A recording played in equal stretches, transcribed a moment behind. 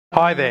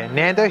Hi there,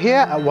 Nando here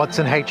at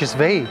Watson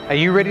HSV. Are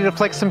you ready to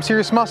flex some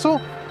serious muscle?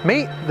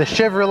 Meet the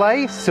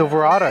Chevrolet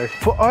Silverado.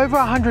 For over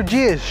 100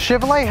 years,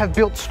 Chevrolet have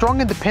built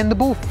strong and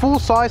dependable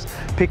full-size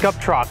pickup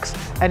trucks.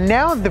 And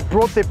now they've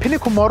brought their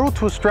pinnacle model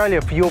to Australia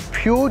for your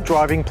pure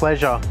driving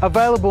pleasure.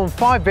 Available in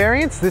 5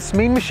 variants, this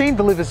mean machine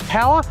delivers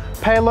power,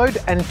 payload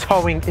and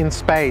towing in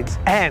spades.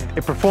 And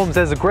it performs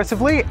as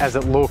aggressively as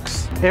it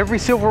looks. Every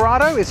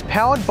Silverado is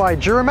powered by a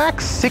Duramax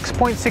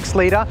 6.6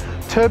 litre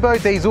turbo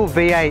diesel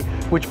V8,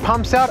 which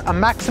pumps out a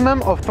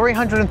maximum of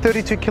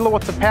 332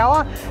 kilowatts of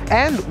power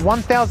and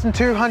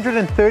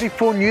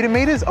 1,234 Newton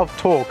meters of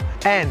torque.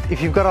 And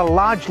if you've got a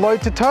large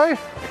load to tow,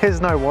 there's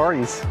no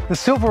worries. The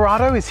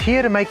Silverado is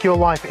here to make your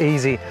life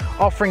easy,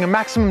 offering a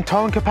maximum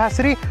towing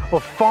capacity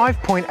of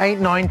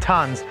 5.89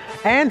 tons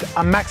and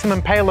a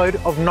maximum payload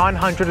of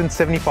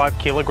 975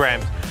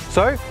 kilograms.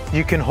 So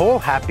you can haul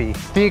happy.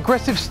 The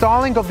aggressive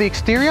styling of the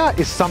exterior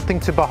is something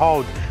to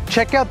behold.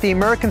 Check out the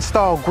American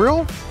style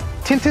grille,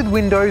 tinted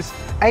windows,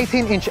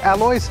 18-inch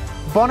alloys,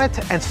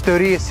 bonnet and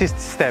sturdy assist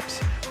steps,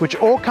 which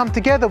all come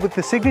together with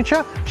the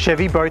signature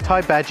Chevy bow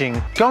tie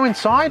badging. Go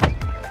inside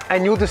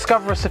and you'll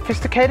discover a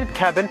sophisticated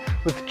cabin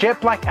with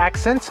jet black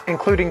accents,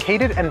 including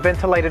heated and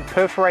ventilated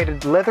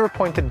perforated leather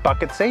appointed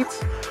bucket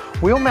seats,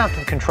 wheel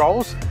mounted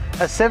controls,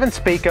 a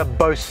 7-speaker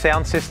Bose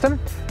sound system,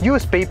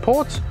 USB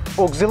ports,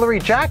 auxiliary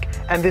jack,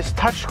 and this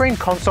touchscreen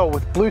console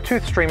with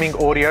Bluetooth streaming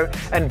audio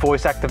and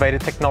voice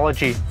activated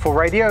technology for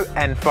radio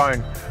and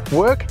phone.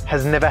 Work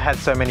has never had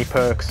so many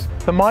perks.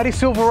 The mighty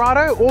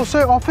Silverado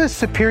also offers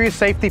superior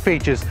safety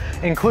features,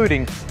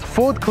 including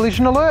forward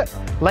collision alert,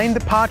 lane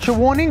departure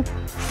warning,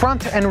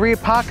 front and rear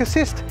park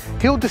assist,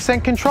 hill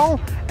descent control,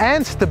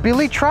 and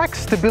Stability Track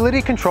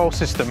stability control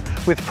system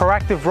with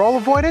proactive roll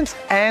avoidance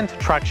and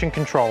traction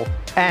control.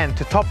 And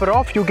to top it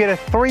off, you'll get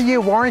a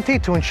 3-year warranty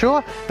to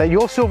ensure that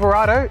your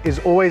Silverado is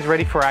always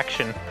ready for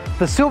action.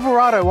 The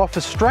Silverado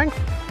offers strength,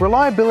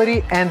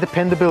 reliability, and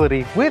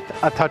dependability with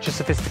a touch of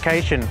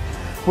sophistication.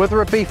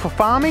 Whether it be for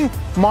farming,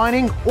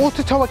 mining, or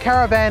to tow a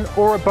caravan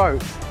or a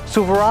boat,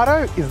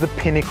 Silverado is the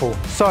pinnacle.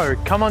 So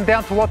come on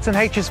down to Watson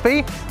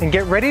HSV and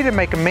get ready to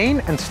make a mean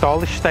and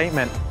stylish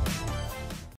statement.